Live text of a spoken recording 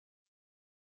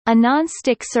A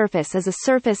non-stick surface is a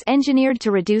surface engineered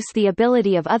to reduce the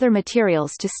ability of other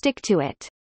materials to stick to it.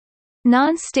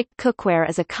 Non-stick cookware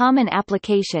is a common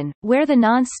application, where the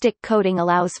non-stick coating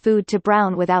allows food to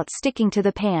brown without sticking to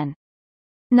the pan.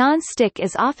 Non-stick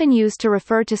is often used to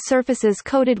refer to surfaces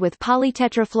coated with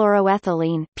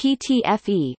polytetrafluoroethylene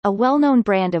 (PTFE), a well-known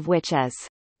brand of which is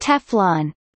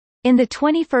Teflon. In the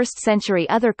 21st century,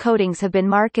 other coatings have been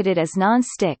marketed as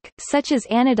non-stick, such as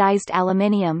anodized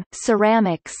aluminium,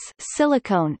 ceramics,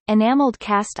 silicone, enameled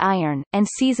cast iron, and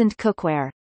seasoned cookware.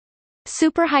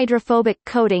 Superhydrophobic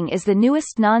coating is the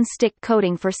newest non-stick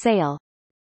coating for sale.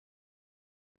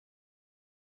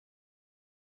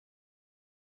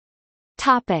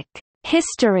 Topic: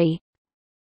 History.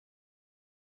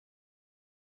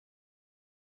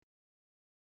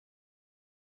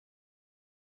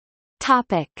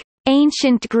 Topic: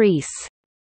 Ancient Greece.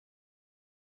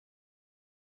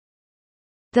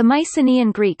 The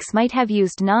Mycenaean Greeks might have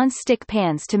used non-stick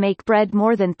pans to make bread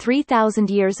more than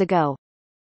 3,000 years ago.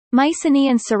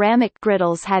 Mycenaean ceramic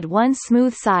griddles had one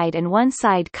smooth side and one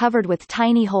side covered with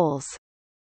tiny holes.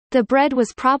 The bread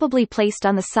was probably placed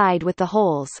on the side with the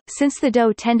holes, since the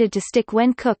dough tended to stick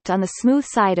when cooked on the smooth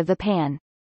side of the pan.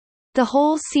 The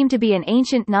holes seem to be an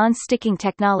ancient non-sticking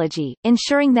technology,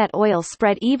 ensuring that oil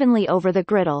spread evenly over the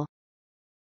griddle.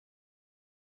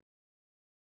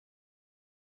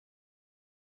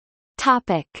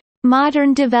 Topic: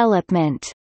 Modern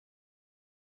development.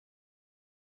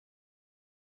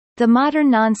 The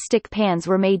modern non-stick pans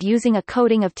were made using a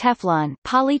coating of Teflon,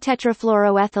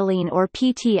 polytetrafluoroethylene or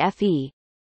PTFE.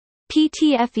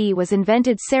 PTFE was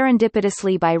invented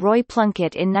serendipitously by Roy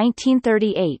Plunkett in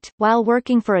 1938, while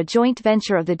working for a joint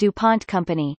venture of the DuPont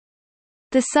Company.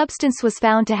 The substance was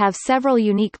found to have several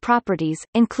unique properties,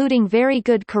 including very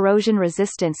good corrosion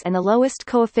resistance and the lowest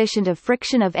coefficient of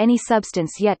friction of any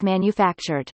substance yet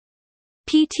manufactured.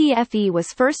 PTFE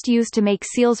was first used to make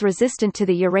seals resistant to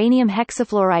the uranium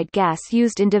hexafluoride gas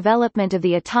used in development of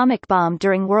the atomic bomb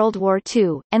during World War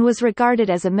II, and was regarded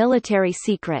as a military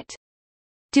secret.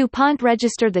 DuPont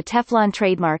registered the Teflon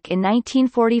trademark in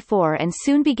 1944 and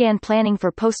soon began planning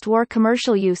for post-war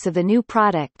commercial use of the new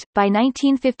product. By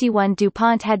 1951,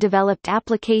 DuPont had developed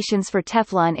applications for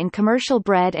Teflon in commercial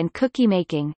bread and cookie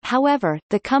making. However,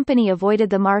 the company avoided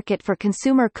the market for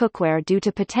consumer cookware due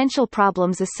to potential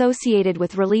problems associated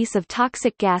with release of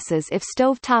toxic gases if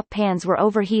stovetop pans were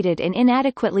overheated in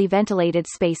inadequately ventilated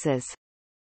spaces.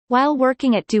 While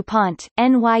working at DuPont,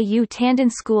 NYU Tandon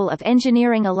School of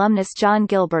Engineering alumnus John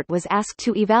Gilbert was asked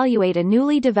to evaluate a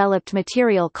newly developed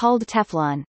material called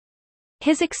Teflon.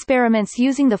 His experiments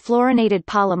using the fluorinated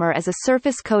polymer as a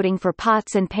surface coating for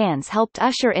pots and pans helped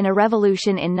usher in a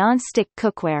revolution in non-stick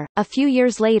cookware. A few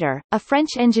years later, a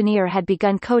French engineer had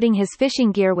begun coating his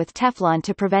fishing gear with Teflon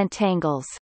to prevent tangles.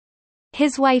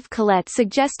 His wife Colette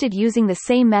suggested using the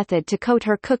same method to coat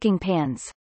her cooking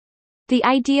pans. The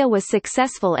idea was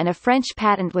successful and a French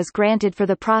patent was granted for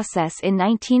the process in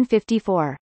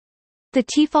 1954. The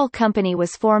Tefal company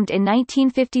was formed in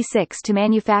 1956 to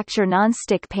manufacture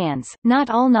non-stick pans. Not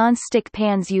all non-stick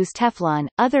pans use Teflon,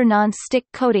 other non-stick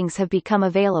coatings have become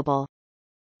available.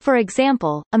 For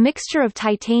example, a mixture of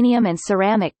titanium and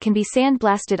ceramic can be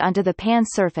sandblasted onto the pan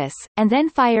surface, and then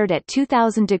fired at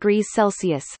 2000 degrees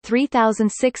Celsius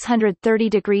 (3630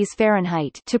 degrees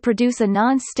Fahrenheit) to produce a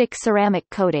non-stick ceramic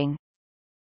coating.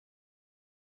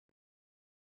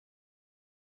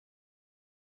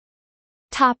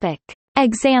 Topic: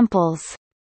 Examples.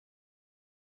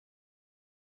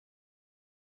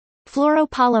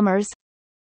 Fluoropolymers,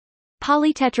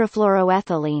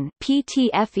 polytetrafluoroethylene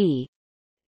 (PTFE),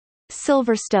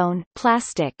 Silverstone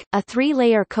plastic, a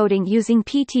 3-layer coating using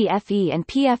PTFE and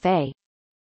PFA.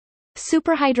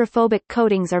 Superhydrophobic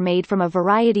coatings are made from a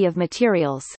variety of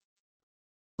materials.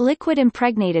 Liquid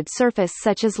impregnated surface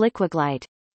such as Liquiglide.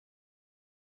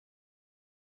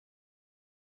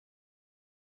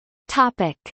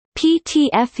 Topic: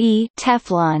 PTFE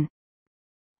Teflon.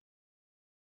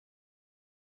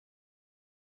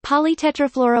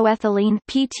 Polytetrafluoroethylene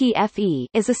 (PTFE)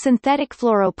 is a synthetic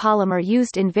fluoropolymer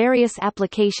used in various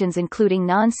applications including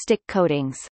non-stick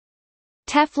coatings.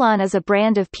 Teflon is a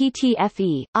brand of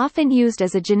PTFE, often used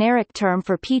as a generic term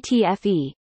for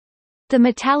PTFE. The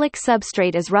metallic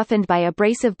substrate is roughened by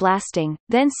abrasive blasting,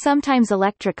 then sometimes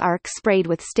electric arc sprayed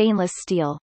with stainless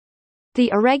steel.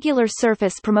 The irregular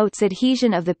surface promotes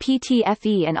adhesion of the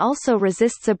PTFE and also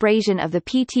resists abrasion of the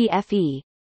PTFE.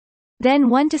 Then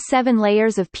 1 to 7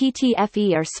 layers of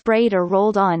PTFE are sprayed or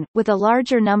rolled on, with a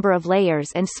larger number of layers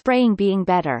and spraying being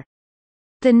better.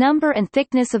 The number and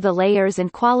thickness of the layers and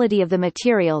quality of the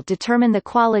material determine the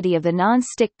quality of the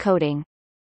non-stick coating.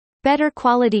 Better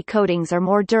quality coatings are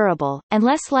more durable, and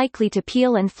less likely to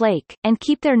peel and flake, and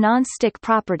keep their non-stick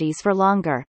properties for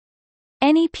longer.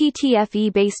 Any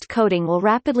PTFE-based coating will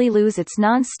rapidly lose its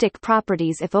non-stick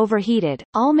properties if overheated.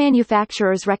 All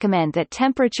manufacturers recommend that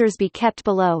temperatures be kept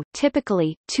below,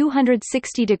 typically,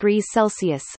 260 degrees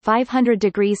Celsius (500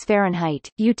 degrees Fahrenheit).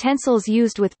 Utensils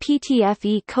used with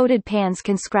PTFE-coated pans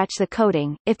can scratch the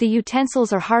coating. If the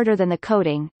utensils are harder than the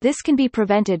coating, this can be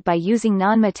prevented by using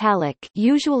non-metallic,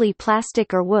 usually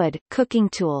plastic or wood, cooking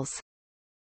tools.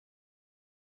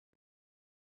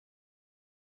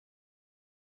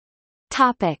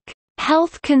 Topic: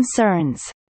 Health concerns.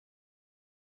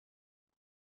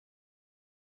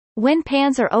 When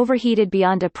pans are overheated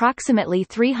beyond approximately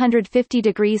 350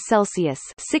 degrees Celsius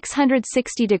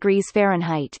 (660 degrees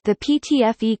Fahrenheit), the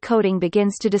PTFE coating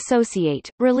begins to dissociate,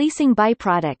 releasing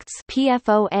byproducts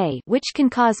PFOA, which can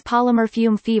cause polymer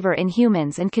fume fever in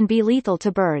humans and can be lethal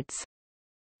to birds.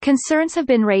 Concerns have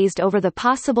been raised over the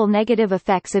possible negative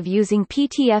effects of using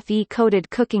PTFE-coated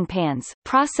cooking pans.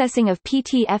 Processing of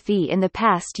PTFE in the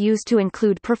past used to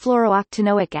include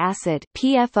perfluorooctanoic acid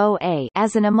 (PFOA)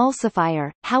 as an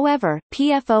emulsifier. However,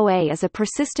 PFOA is a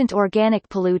persistent organic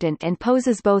pollutant and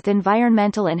poses both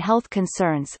environmental and health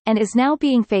concerns, and is now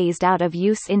being phased out of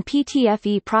use in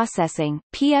PTFE processing.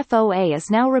 PFOA is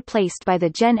now replaced by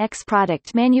the Gen X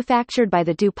product manufactured by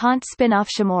the DuPont spin-off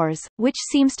Chemours, which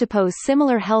seems to pose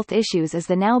similar health issues as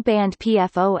the now banned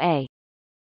PFOA.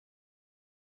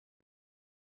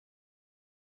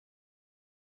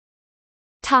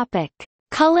 Topic: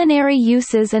 Culinary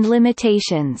uses and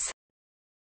limitations.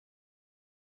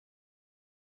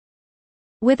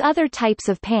 With other types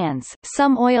of pans,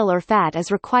 some oil or fat is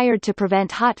required to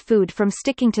prevent hot food from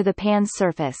sticking to the pan's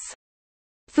surface.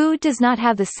 Food does not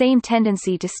have the same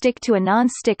tendency to stick to a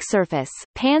non-stick surface.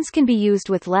 Pans can be used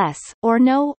with less, or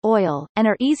no, oil, and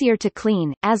are easier to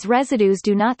clean, as residues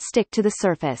do not stick to the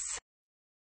surface.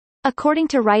 According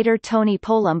to writer Tony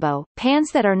Polumbo,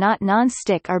 pans that are not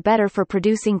non-stick are better for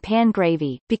producing pan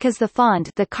gravy, because the fond,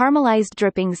 the caramelized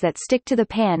drippings that stick to the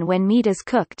pan when meat is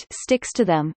cooked, sticks to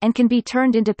them, and can be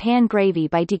turned into pan gravy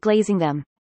by deglazing them,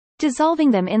 dissolving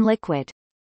them in liquid.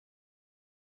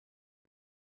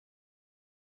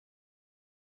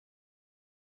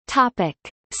 Topic.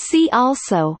 See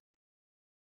also: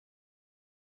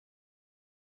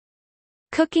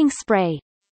 Cooking spray,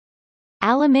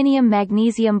 aluminium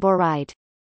magnesium boride.